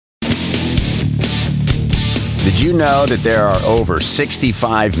Did you know that there are over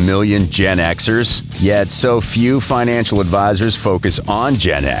 65 million Gen Xers? Yet so few financial advisors focus on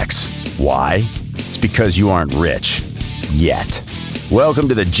Gen X. Why? It's because you aren't rich. Yet. Welcome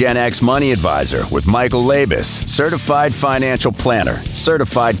to the Gen X Money Advisor with Michael Labus, certified financial planner,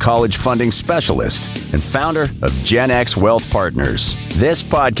 certified college funding specialist, and founder of Gen X Wealth Partners. This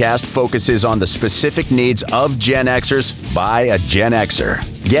podcast focuses on the specific needs of Gen Xers by a Gen Xer.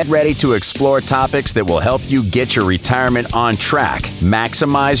 Get ready to explore topics that will help you get your retirement on track,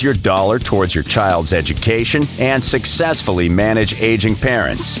 maximize your dollar towards your child's education, and successfully manage aging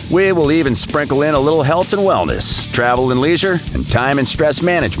parents. We will even sprinkle in a little health and wellness, travel and leisure, and time and stress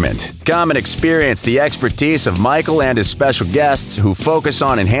management. Come and experience the expertise of Michael and his special guests who focus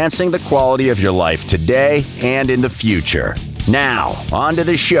on enhancing the quality of your life today and in the future. Now, on to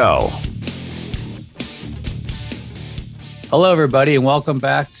the show. Hello, everybody, and welcome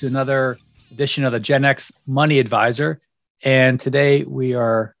back to another edition of the Gen X Money Advisor. And today we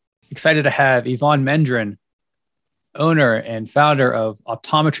are excited to have Evon Mendrin, owner and founder of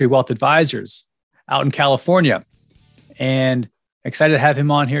Optometry Wealth Advisors out in California. And excited to have him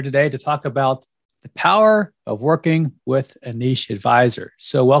on here today to talk about the power of working with a niche advisor.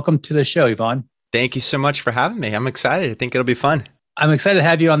 So welcome to the show, Evon. Thank you so much for having me. I'm excited. I think it'll be fun. I'm excited to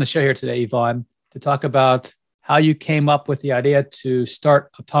have you on the show here today, Evon, to talk about how you came up with the idea to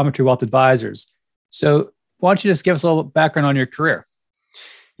start Optometry Wealth Advisors. So why don't you just give us a little background on your career?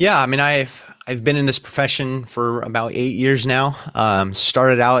 Yeah, I mean, I've been in this profession for about 8 years now.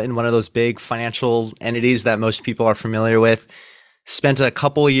 Started out in one of those big financial entities that most people are familiar with. Spent a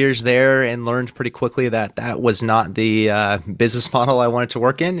couple of years there and learned pretty quickly that that was not the business model I wanted to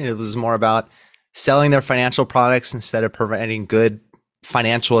work in. It was more about selling their financial products instead of providing good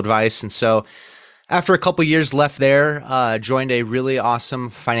financial advice. And so after a couple of years left there, joined a really awesome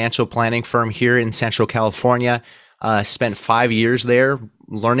financial planning firm here in Central California. Spent 5 years there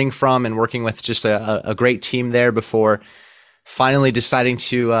learning from and working with just a great team there before finally deciding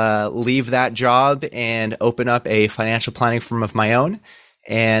to leave that job and open up a financial planning firm of my own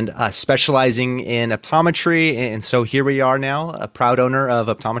and specializing in optometry. And so here we are now, a proud owner of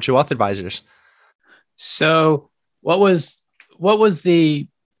Optometry Wealth Advisors. So what was the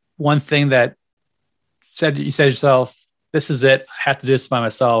one thing that you said to yourself, this is it, I have to do this by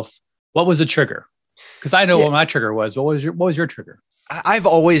myself? What was the trigger? Because I know what my trigger was. What was your trigger? I've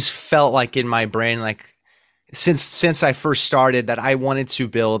always felt like in my brain, like since I first started, that I wanted to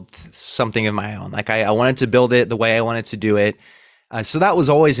build something of my own. Like I wanted to build it the way I wanted to do it. So that was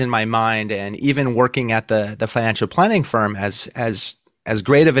always in my mind. And even working at the financial planning firm, as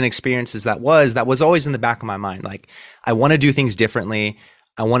great of an experience as that was always in the back of my mind. Like I want to do things differently.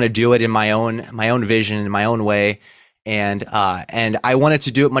 I want to do it in my own vision, in my own way. And I wanted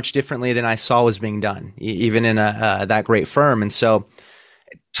to do it much differently than I saw was being done, even in that great firm. And so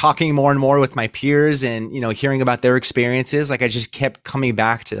talking more and more with my peers and, hearing about their experiences, like I just kept coming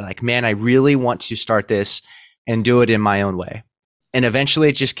back to like, man, I really want to start this and do it in my own way. And eventually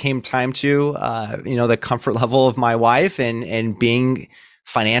it just came time to, the comfort level of my wife and being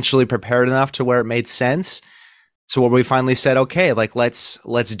financially prepared enough to where it made sense. So where we finally said, okay, like let's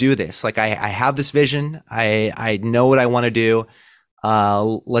do this. Like I have this vision. I know what I want to do.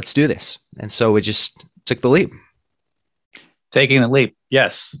 Let's do this. And so we just took the leap. Taking the leap.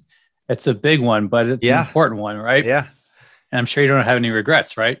 Yes. It's a big one, but it's an important one, right? Yeah. And I'm sure you don't have any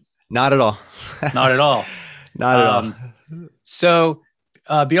regrets, right? Not at all. Not at all. Not at all. So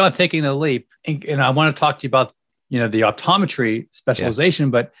beyond taking the leap, and I want to talk to you about, the optometry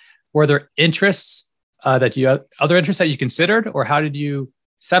specialization, but were there other interests that you considered, or how did you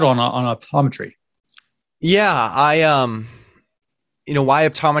settle on optometry? Yeah, why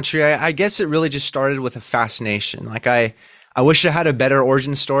optometry? I guess it really just started with a fascination. Like I wish I had a better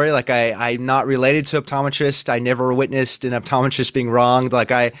origin story. Like I'm not related to optometrists. I never witnessed an optometrist being wronged.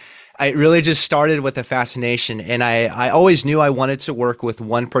 Like I really just started with a fascination, and I always knew I wanted to work with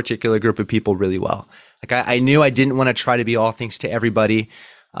one particular group of people really well. Like I knew I didn't want to try to be all things to everybody.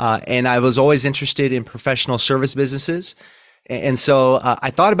 And I was always interested in professional service businesses. And so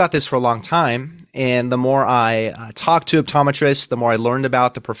I thought about this for a long time. And the more I talked to optometrists, the more I learned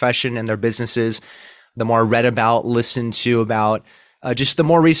about the profession and their businesses, the more I read about, listened to about, just the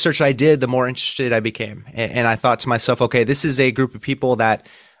more research I did, the more interested I became. And I thought to myself, okay, this is a group of people that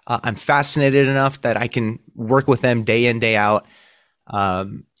I'm fascinated enough that I can work with them day in, day out.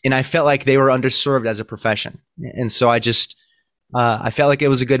 And I felt like they were underserved as a profession. And so I felt like it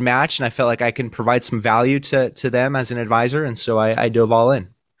was a good match, and I felt like I can provide some value to them as an advisor. And so I dove all in.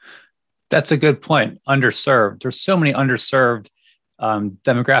 That's a good point. Underserved. There's so many underserved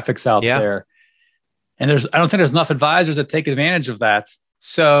demographics out there. And I don't think there's enough advisors that take advantage of that.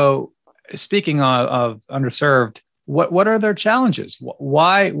 So speaking of underserved, what are their challenges?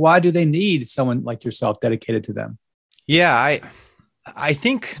 Why do they need someone like yourself dedicated to them? Yeah, I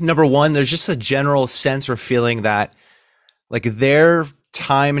think number one, there's just a general sense or feeling that like their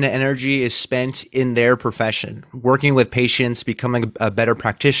time and energy is spent in their profession, working with patients, becoming a better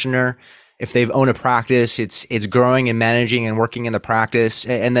practitioner. If they've owned a practice, it's growing and managing and working in the practice,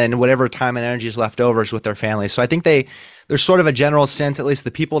 and then whatever time and energy is left over is with their family. So I think there's sort of a general sense, at least the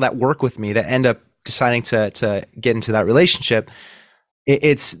people that work with me that end up deciding to get into that relationship,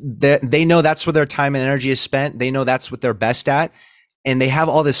 it's that they know that's where their time and energy is spent. They know that's what they're best at, and they have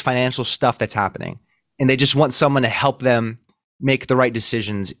all this financial stuff that's happening, and they just want someone to help them make the right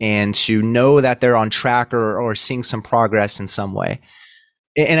decisions and to know that they're on track or seeing some progress in some way.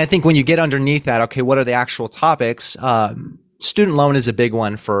 And I think when you get underneath that, okay, what are the actual topics? Student loan is a big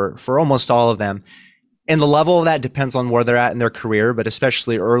one for almost all of them. And the level of that depends on where they're at in their career, but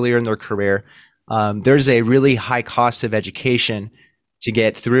especially earlier in their career, there's a really high cost of education to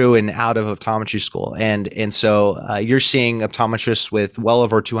get through and out of optometry school. And so you're seeing optometrists with well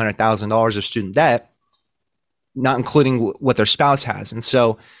over $200,000 of student debt, not including what their spouse has. And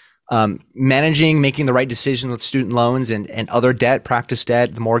so making the right decision with student loans and other debt, practice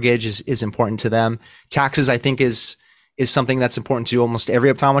debt, the mortgage is important to them. Taxes, I think, is something that's important to almost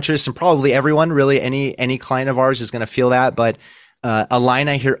every optometrist, and probably everyone, really. Any client of ours is going to feel that. But a line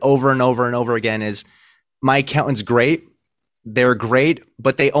I hear over and over and over again is, my accountant's great. They're great,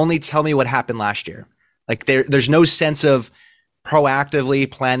 but they only tell me what happened last year. Like there's no sense of proactively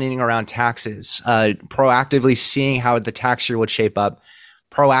planning around taxes, proactively seeing how the tax year would shape up.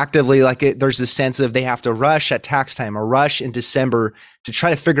 Proactively, there's this sense of they have to rush at tax time or rush in December to try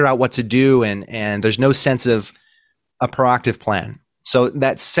to figure out what to do. And there's no sense of a proactive plan. So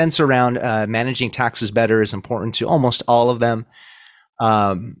that sense around managing taxes better is important to almost all of them.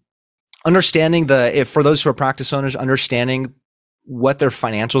 Understanding for those who are practice owners, understanding what their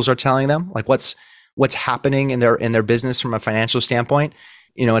financials are telling them, like what's happening in their business from a financial standpoint.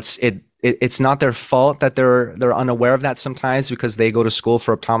 It's not their fault that they're unaware of that sometimes, because they go to school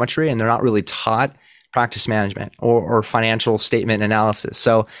for optometry and they're not really taught practice management or financial statement analysis.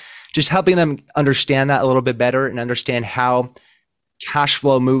 So just helping them understand that a little bit better and understand how cash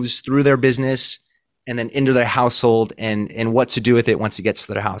flow moves through their business and then into their household and what to do with it once it gets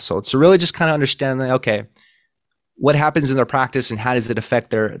to their household. So really just kind of understanding, okay, what happens in their practice and how does it affect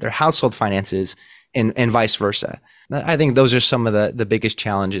their household finances and vice versa. I think those are some of the biggest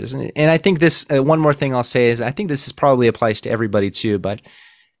challenges. And I think this, one more thing I'll say is, I think this probably applies to everybody too, but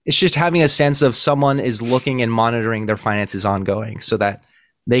it's just having a sense of someone is looking and monitoring their finances ongoing so that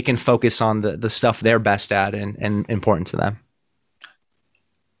they can focus on the stuff they're best at and important to them.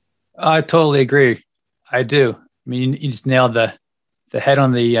 I totally agree. I do. I mean, you just nailed the head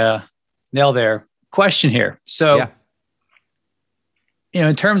on the nail there. Question here. So, yeah.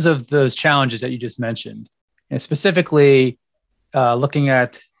 In terms of those challenges that you just mentioned, and specifically looking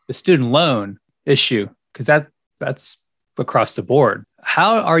at the student loan issue, because that's across the board.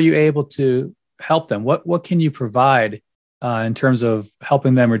 How are you able to help them? What can you provide in terms of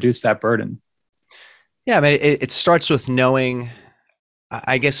helping them reduce that burden? Yeah, I mean, it starts with knowing,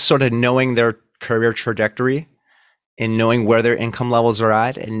 I guess, sort of knowing their career trajectory and knowing where their income levels are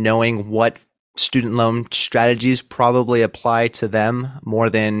at and knowing what student loan strategies probably apply to them more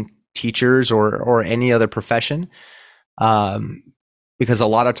than teachers or any other profession. Because a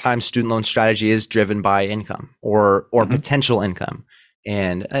lot of times student loan strategy is driven by income or potential income.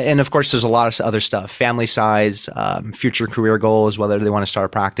 And of course, there's a lot of other stuff, family size, future career goals, whether they want to start a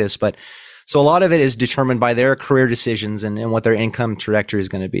practice. But so a lot of it is determined by their career decisions and what their income trajectory is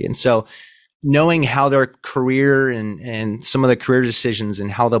going to be. And so knowing how their career and some of the career decisions and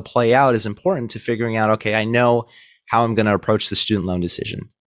how they'll play out is important to figuring out, okay, I know how I'm going to approach the student loan decision.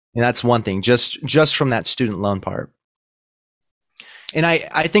 And that's one thing, just from that student loan part. And I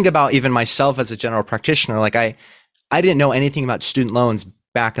think about even myself as a general practitioner, like I didn't know anything about student loans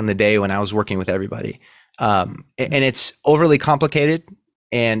back in the day when I was working with everybody. And it's overly complicated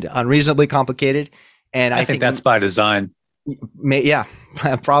and unreasonably complicated. And I think that's by design. Yeah,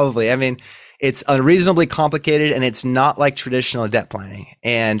 probably. I mean, it's unreasonably complicated and it's not like traditional debt planning.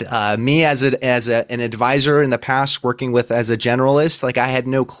 And me as an advisor in the past, working with as a generalist, like I had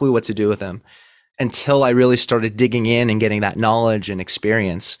no clue what to do with them until I really started digging in and getting that knowledge and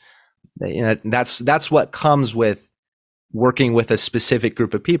experience. That's what comes with working with a specific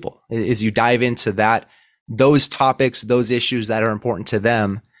group of people, is you dive into those topics, those issues that are important to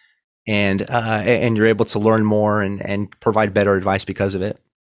them, and you're able to learn more and provide better advice because of it.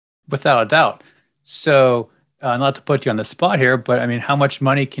 Without a doubt. So, not to put you on the spot here, but I mean, how much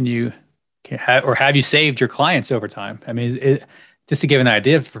money or have you saved your clients over time? I mean, just to give an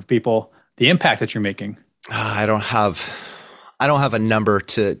idea for people, the impact that you're making. I don't have a number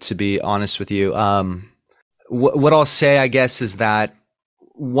to be honest with you. What I'll say, I guess, is that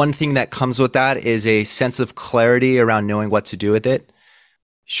one thing that comes with that is a sense of clarity around knowing what to do with it.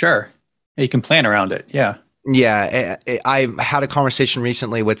 Sure. You can plan around it. Yeah. Yeah, I had a conversation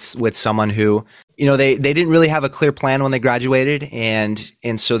recently with someone who, they didn't really have a clear plan when they graduated, and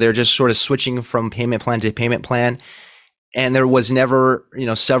so they're just sort of switching from payment plan to payment plan, and there was never,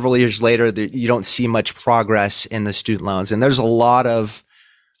 several years later, you don't see much progress in the student loans, and there's a lot of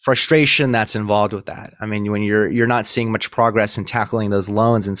frustration that's involved with that. I mean, when you're not seeing much progress in tackling those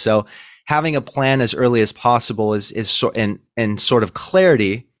loans, and so having a plan as early as possible is and sort of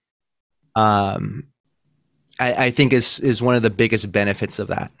clarity. I think is one of the biggest benefits of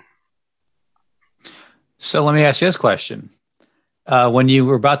that. So let me ask you this question. When you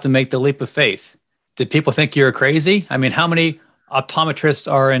were about to make the leap of faith, did people think you were crazy? I mean, how many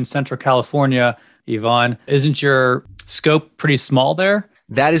optometrists are in Central California, Evon? Isn't your scope pretty small there?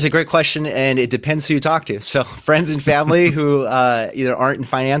 That is a great question, and it depends who you talk to. So friends and family who either aren't in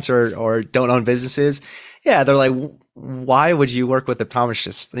finance or don't own businesses, yeah, they're like, why would you work with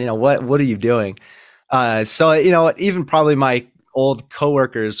optometrists? What are you doing? So, even probably my old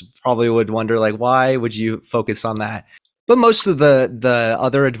coworkers probably would wonder, like, why would you focus on that? But most of the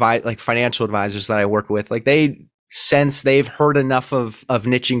other financial advisors that I work with, like, they sense they've heard enough of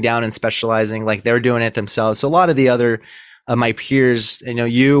niching down and specializing, like they're doing it themselves. So a lot of the other my peers,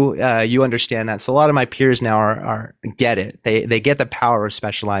 you understand that. So a lot of my peers now are get it. They get the power of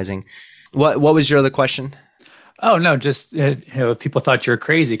specializing. What was your other question? Oh no, just people thought you were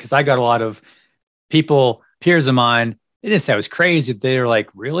crazy, because I got a lot of people, peers of mine, they didn't say I was crazy. They were like,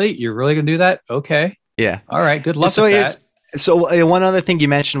 really? You're really going to do that? Okay. Yeah. All right. Good luck with that. So one other thing you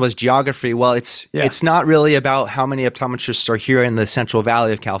mentioned was geography. Well, it's not really about how many optometrists are here in the Central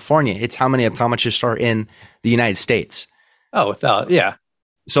Valley of California. It's how many optometrists are in the United States. Oh, yeah.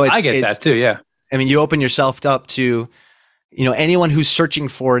 So I get that too. Yeah. I mean, you open yourself up to, anyone who's searching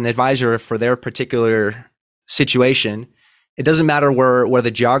for an advisor for their particular situation. It doesn't matter where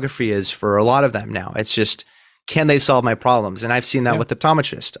the geography is for a lot of them now. It's just, can they solve my problems? And I've seen that with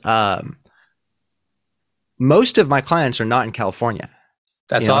optometrists. Most of my clients are not in California.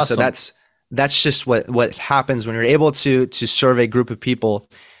 That's awesome. So that's just what happens when you're able to serve a group of people.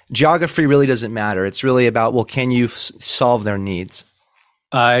 Geography really doesn't matter. It's really about, well, can you solve their needs?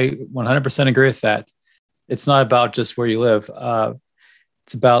 I 100% agree with that. It's not about just where you live.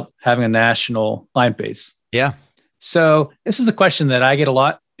 It's about having a national client base. Yeah. So this is a question that I get a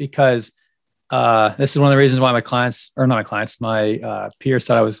lot, because this is one of the reasons why my peers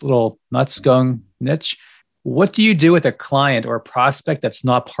thought I was a little nuts going niche. What do you do with a client or a prospect that's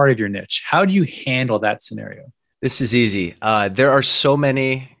not part of your niche? How do you handle that scenario? This is easy. There are so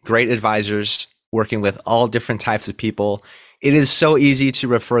many great advisors working with all different types of people. It is so easy to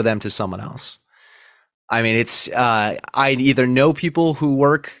refer them to someone else. I mean, I either know people who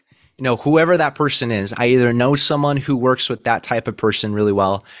work, whoever that person is, I either know someone who works with that type of person really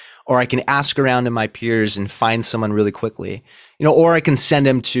well, or I can ask around to my peers and find someone really quickly, or I can send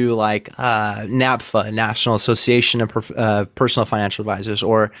them to like NAPFA, National Association of Personal Financial Advisors,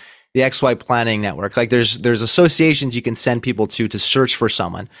 or the XY Planning Network. Like there's associations you can send people to search for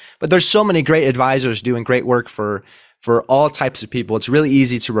someone, but there's so many great advisors doing great work for all types of people. It's really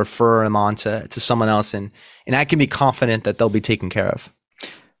easy to refer them on to someone else, and I can be confident that they'll be taken care of.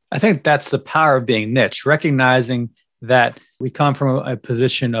 I think that's the power of being niche, recognizing that we come from a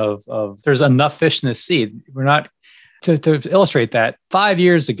position of there's enough fish in the sea. We're not, to illustrate that, 5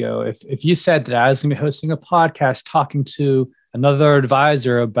 years ago, if you said that I was going to be hosting a podcast talking to another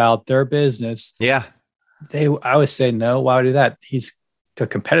advisor about their business, I would say, no, why would I do that? He's a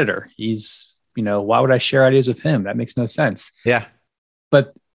competitor. Why would I share ideas with him? That makes no sense. Yeah.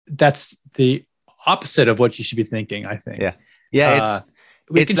 But that's the opposite of what you should be thinking, I think. Yeah. Yeah.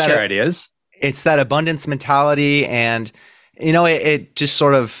 We can share ideas. It's that abundance mentality, and it just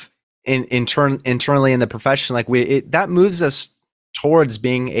sort of internally in the profession, like that moves us towards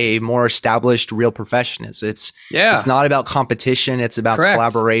being a more established real profession. It's not about competition. It's about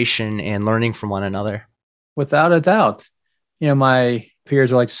collaboration and learning from one another. Without a doubt. My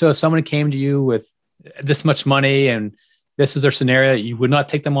peers are like, so if someone came to you with this much money and this is their scenario, you would not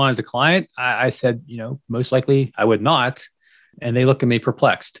take them on as a client? I said, most likely I would not. And they look at me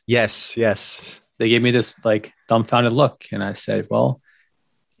perplexed. Yes. They gave me this like dumbfounded look. And I said, well,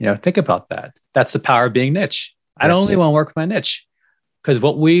 think about that. That's the power of being niche. I don't only want to work with my niche, because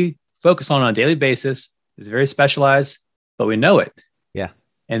what we focus on a daily basis is very specialized, but we know it. Yeah.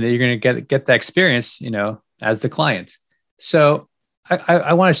 And then you're going to get that experience, as the client. So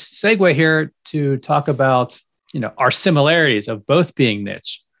I want to segue here to talk about, our similarities of both being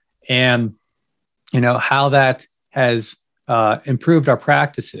niche and, how that has improved our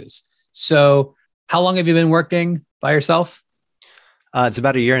practices. So how long have you been working by yourself? It's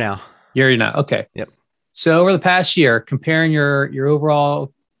about a year now. Year now. Okay. Yep. So over the past year, comparing your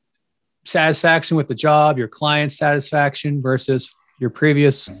overall satisfaction with the job, your client satisfaction versus your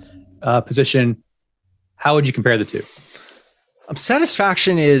previous position, how would you compare the two?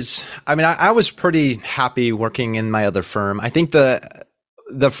 Satisfaction is, I was pretty happy working in my other firm. I think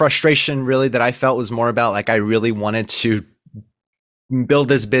the frustration really that I felt was more about like, I really wanted to build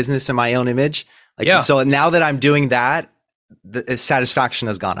this business in my own image. So now that I'm doing that, the satisfaction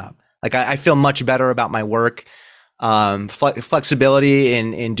has gone up. Like I feel much better about my work, flexibility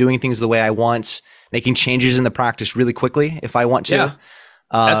in doing things the way I want, making changes in the practice really quickly if I want to. Yeah.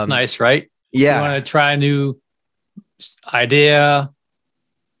 That's nice, right? Yeah. You want to try a new idea,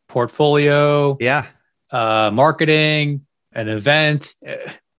 portfolio, marketing, an event.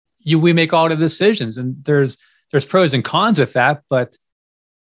 We make all the decisions, and there's pros and cons with that. But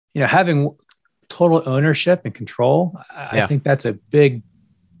having total ownership and control, I think that's a big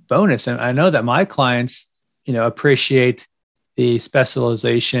bonus. And I know that my clients, appreciate the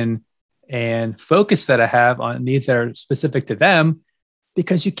specialization and focus that I have on needs that are specific to them,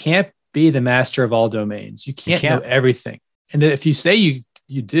 because you can't be the master of all domains. You can't know everything. And if you say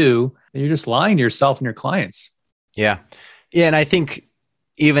you do, then you're just lying to yourself and your clients. Yeah. Yeah. And I think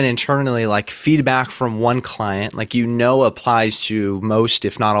even internally, like feedback from one client, applies to most,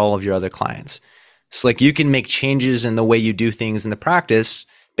 if not all of your other clients. So like you can make changes in the way you do things in the practice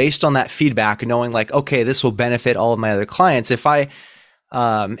based on that feedback, knowing like, okay, this will benefit all of my other clients. If I,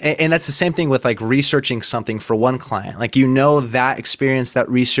 and that's the same thing with like researching something for one client, like, that experience, that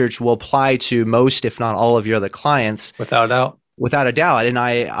research will apply to most, if not all of your other clients. Without a doubt. And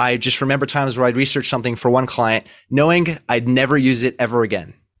I just remember times where I'd research something for one client, knowing I'd never use it ever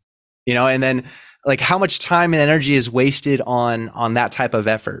again, and then like how much time and energy is wasted on that type of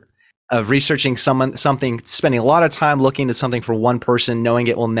effort of researching something, spending a lot of time looking at something for one person, knowing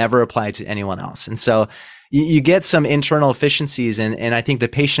it will never apply to anyone else. And so you get some internal efficiencies, and I think the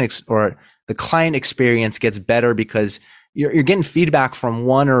patient or the client experience gets better because you're getting feedback from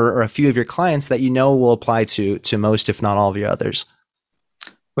one or a few of your clients that will apply to most, if not all of your others.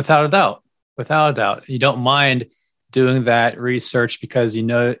 Without a doubt. You don't mind doing that research because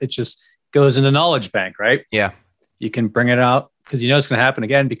it just goes in the knowledge bank, right? Yeah. You can bring it out because it's going to happen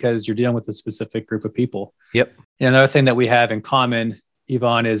again because you're dealing with a specific group of people. Yep. Another thing that we have in common,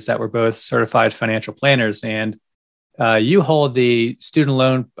 Evon, is that we're both certified financial planners, and you hold the student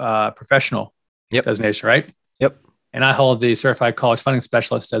loan professional designation, right? Yep. And I hold the certified college funding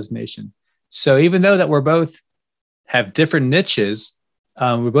specialist designation. So even though that we're both have different niches,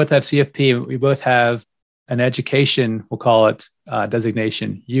 we both have CFP, we both have an education, we'll call it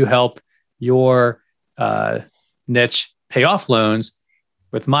designation. You help your niche pay off loans.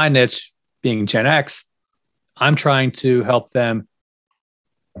 With my niche being Gen X, I'm trying to help them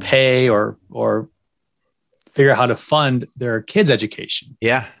pay or figure out how to fund their kids' education.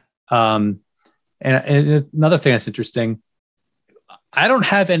 Yeah. And another thing that's interesting, I don't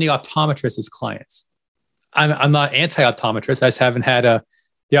have any optometrists as clients. I'm not anti-optometrist. I just haven't had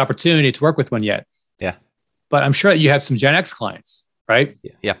the opportunity to work with one yet. Yeah. But I'm sure that you have some Gen X clients, right?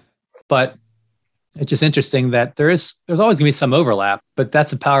 Yeah. But it's just interesting that there's always going to be some overlap. But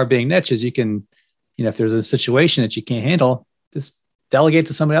that's the power of being niche, is you can, if there's a situation that you can't handle, just delegate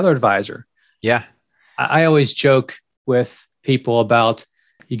to some other advisor. Yeah. I always joke with people about,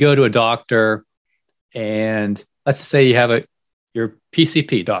 you go to a doctor and let's say you have your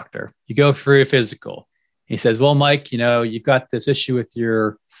PCP doctor, you go for your physical. He says, well, Mike, you've got this issue with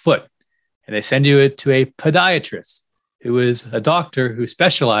your foot, and they send you to a podiatrist who is a doctor who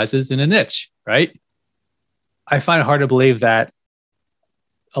specializes in a niche, right? I find it hard to believe that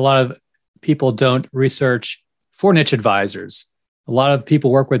a lot of people don't research for niche advisors. A lot of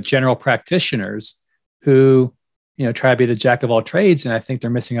people work with general practitioners who, try to be the jack of all trades, and I think they're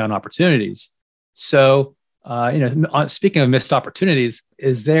missing out on opportunities. So, speaking of missed opportunities,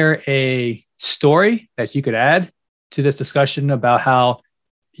 is there a story that you could add to this discussion about how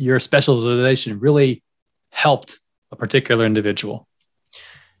your specialization really helped a particular individual?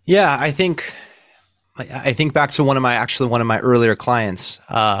 Yeah, I think back to one of my earlier clients,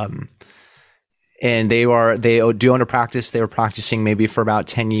 and they do own a practice. They were practicing maybe for about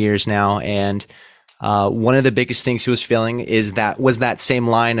 10 years now, and one of the biggest things he was feeling was that same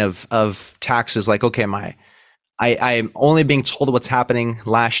line of taxes. Like, okay, I'm only being told what's happening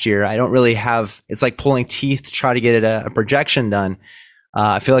last year. I don't really have, it's like pulling teeth to try to get a projection done.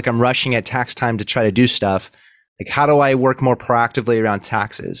 I feel like I'm rushing at tax time to try to do stuff. Like, how do I work more proactively around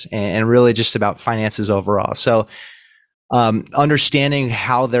taxes and really just about finances overall? So, understanding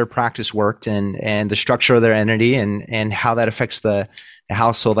how their practice worked and the structure of their entity and how that affects the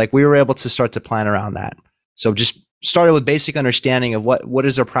household, like we were able to start to plan around that. So just started with basic understanding of what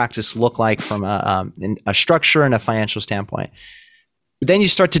does their practice look like from a structure and a financial standpoint. But then you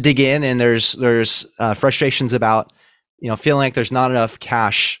start to dig in, and there's frustrations about feeling like there's not enough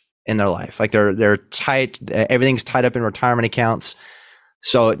cash in their life, like they're tight, everything's tied up in retirement accounts.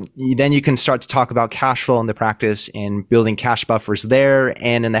 So then you can start to talk about cash flow in the practice and building cash buffers there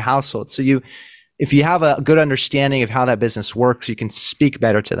and in the household. So if you have a good understanding of how that business works, you can speak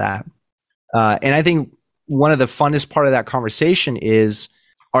better to that. And I think one of the funnest part of that conversation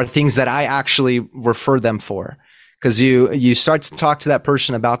are things that I actually refer them for. Because you start to talk to that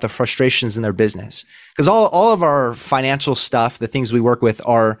person about the frustrations in their business. Because all of our financial stuff, the things we work with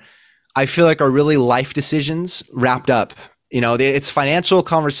I feel like are really life decisions wrapped up. It's financial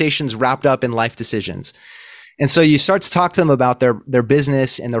conversations wrapped up in life decisions. And so you start to talk to them about their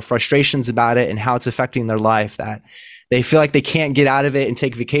business and their frustrations about it and how it's affecting their life, that they feel like they can't get out of it and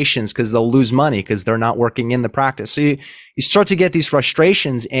take vacations because they'll lose money because they're not working in the practice. So you start to get these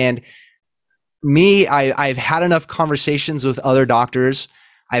frustrations. And I've had enough conversations with other doctors.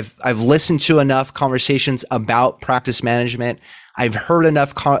 I've listened to enough conversations about practice management. I've heard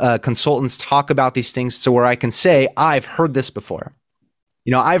enough consultants talk about these things to where I can say, I've heard this before.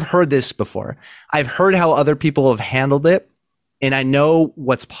 I've heard this before. I've heard how other people have handled it, and I know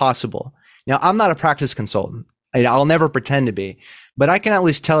what's possible. Now, I'm not a practice consultant. I'll never pretend to be, but I can at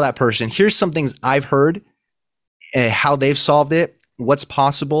least tell that person, here's some things I've heard, how they've solved it, what's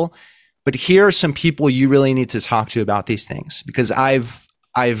possible. But here are some people you really need to talk to about these things, because I've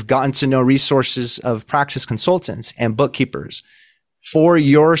gotten to know resources of practice consultants and bookkeepers for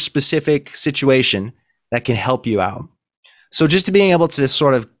your specific situation that can help you out. So just being able to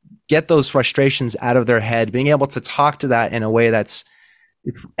sort of get those frustrations out of their head, being able to talk to that in a way that's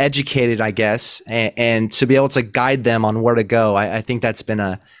educated, I guess, and to be able to guide them on where to go, I think that's been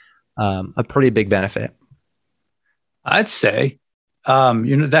a pretty big benefit. I'd say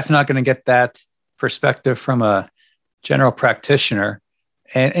you're definitely not going to get that perspective from a general practitioner.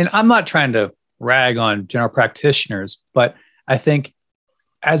 And I'm not trying to rag on general practitioners, but I think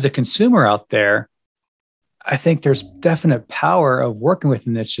as a consumer out there, I think there's definite power of working with a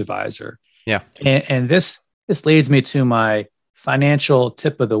niche advisor. Yeah. And this leads me to my financial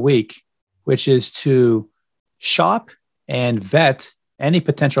tip of the week, which is to shop and vet any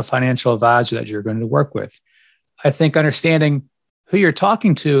potential financial advisor that you're going to work with. I think understanding who you're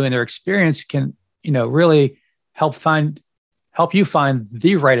talking to and their experience can, really help you find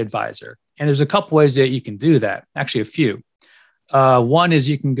the right advisor. And there's a couple ways that you can do that. Actually, a few. One is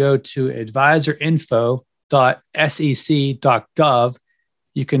you can go to advisorinfo.sec.gov.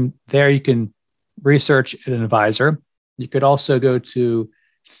 You can research an advisor. You could also go to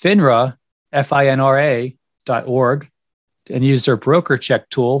FINRA, FINRA.org, and use their broker check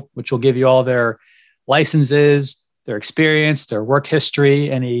tool, which will give you all their licenses, their experience, their work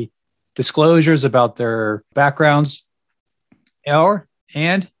history, any disclosures about their backgrounds.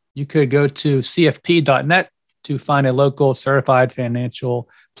 And you could go to cfp.net to find a local certified financial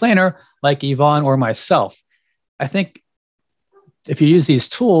planner like Evon or myself. I think if you use these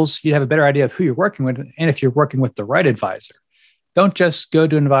tools, you have a better idea of who you're working with and if you're working with the right advisor. Don't just go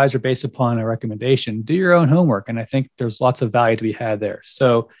to an advisor based upon a recommendation. Do your own homework. And I think there's lots of value to be had there.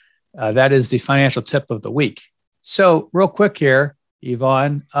 So that is the financial tip of the week. So real quick here,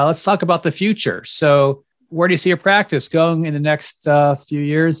 Evon, let's talk about the future. So where do you see your practice going in the next few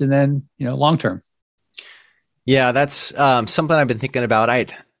years and then, long term? Yeah, that's something I've been thinking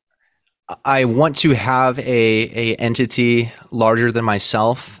about. I want to have a entity larger than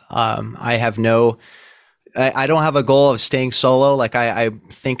myself. I don't have a goal of staying solo. Like I'm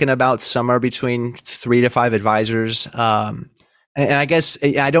thinking about somewhere between 3 to 5 advisors. And I guess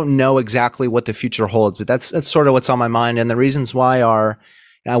I don't know exactly what the future holds, but that's sort of what's on my mind. And the reasons why are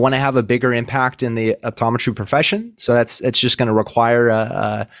I want to have a bigger impact in the optometry profession. So it's just going to require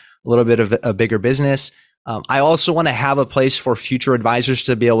a little bit of a bigger business. I also want to have a place for future advisors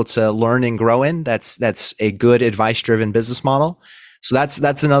to be able to learn and grow in. That's a good advice-driven business model. So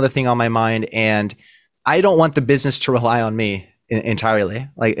that's another thing on my mind. And I don't want the business to rely on me entirely.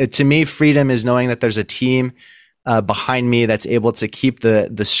 Like to me, freedom is knowing that there's a team behind me that's able to keep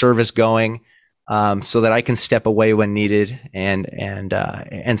the service going so that I can step away when needed. And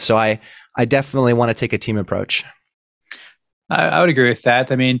so I definitely want to take a team approach. I would agree with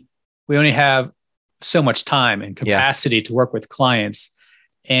that. I mean, we only have so much time and capacity to work with clients.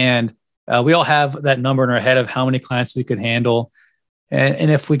 And we all have that number in our head of how many clients we could handle.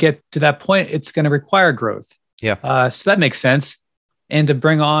 And if we get to that point, it's going to require growth. Yeah. So that makes sense. And to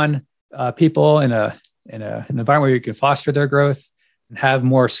bring on people in an environment where you can foster their growth and have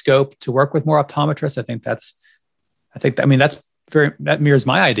more scope to work with more optometrists, that mirrors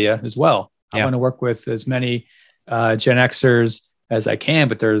my idea as well. I want to work with as many Gen Xers as I can,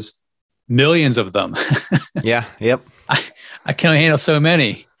 but there's millions of them. Yeah. Yep. I can't handle so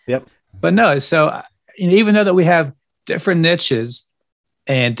many. Yep. But no, so even though that we have different niches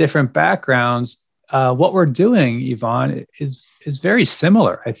and different backgrounds, what we're doing, Evon, is very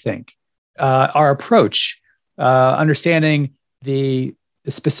similar, I think. Our approach, understanding the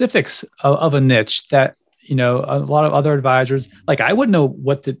specifics of a niche that, a lot of other advisors, like I wouldn't know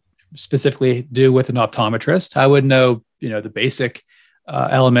what to specifically do with an optometrist. I would know, the basic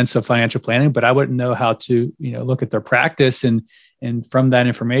elements of financial planning, but I wouldn't know how to, look at their practice and from that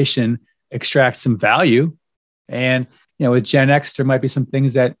information, extract some value. And, with Gen X, there might be some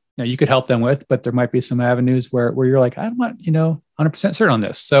things that, you could help them with, but there might be some avenues where you're like, I'm not, 100% certain on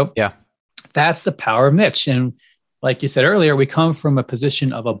this. So that's the power of niche. And like you said earlier, we come from a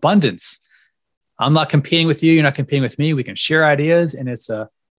position of abundance. I'm not competing with you. You're not competing with me. We can share ideas, and it's a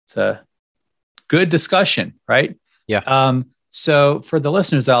good discussion, right? Yeah. So for the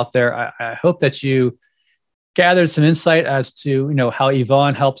listeners out there, I hope that you gathered some insight as to, how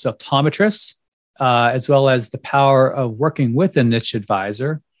Evon helps optometrists, as well as the power of working with a niche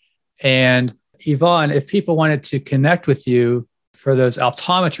advisor. And Evon, if people wanted to connect with you, for those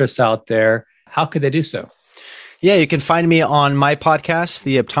optometrists out there, how could they do so? Yeah, you can find me on my podcast,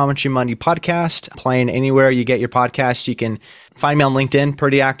 the Optometry Money Podcast, playing anywhere you get your podcast. You can find me on LinkedIn,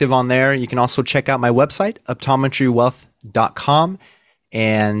 pretty active on there. You can also check out my website, optometrywealth.com,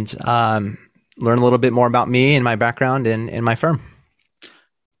 and learn a little bit more about me and my background and my firm.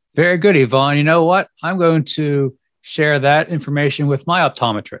 Very good, Evon. You know what? I'm going to share that information with my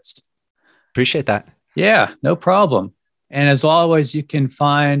optometrist. Appreciate that. Yeah, no problem. And as always, you can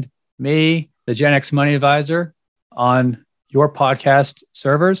find me, the Gen X Money Advisor, on your podcast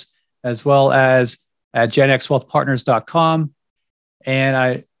servers, as well as at genxwealthpartners.com. And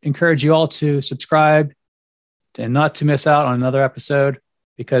I encourage you all to subscribe and not to miss out on another episode,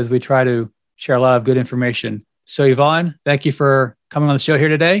 because we try to share a lot of good information. So Evon, thank you for coming on the show here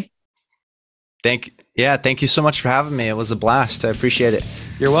today. Thank you so much for having me. It was a blast. I appreciate it.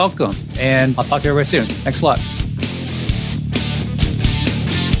 You're welcome. And I'll talk to everybody soon. Thanks a lot.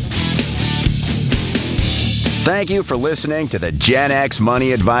 Thank you for listening to the Gen X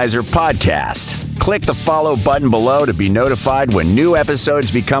Money Advisor podcast. Click the follow button below to be notified when new episodes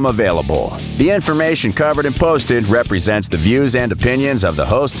become available. The information covered and posted represents the views and opinions of the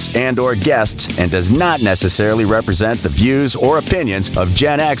hosts and/or guests and does not necessarily represent the views or opinions of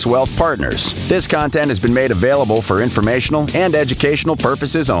Gen X Wealth Partners. This content has been made available for informational and educational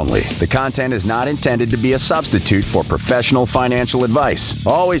purposes only. The content is not intended to be a substitute for professional financial advice.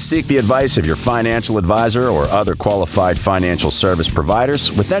 Always seek the advice of your financial advisor or other qualified financial service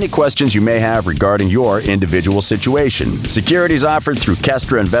providers with any questions you may have regarding your individual situation. Securities offered through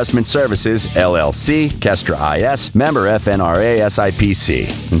Kestra Investment Services, LLC, Kestra IS, member FNRA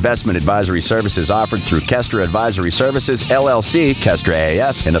SIPC. Investment advisory services offered through Kestra Advisory Services, LLC, Kestra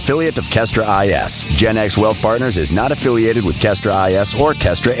AS, an affiliate of Kestra IS. Gen X Wealth Partners is not affiliated with Kestra IS or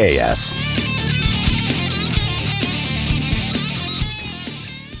Kestra AS.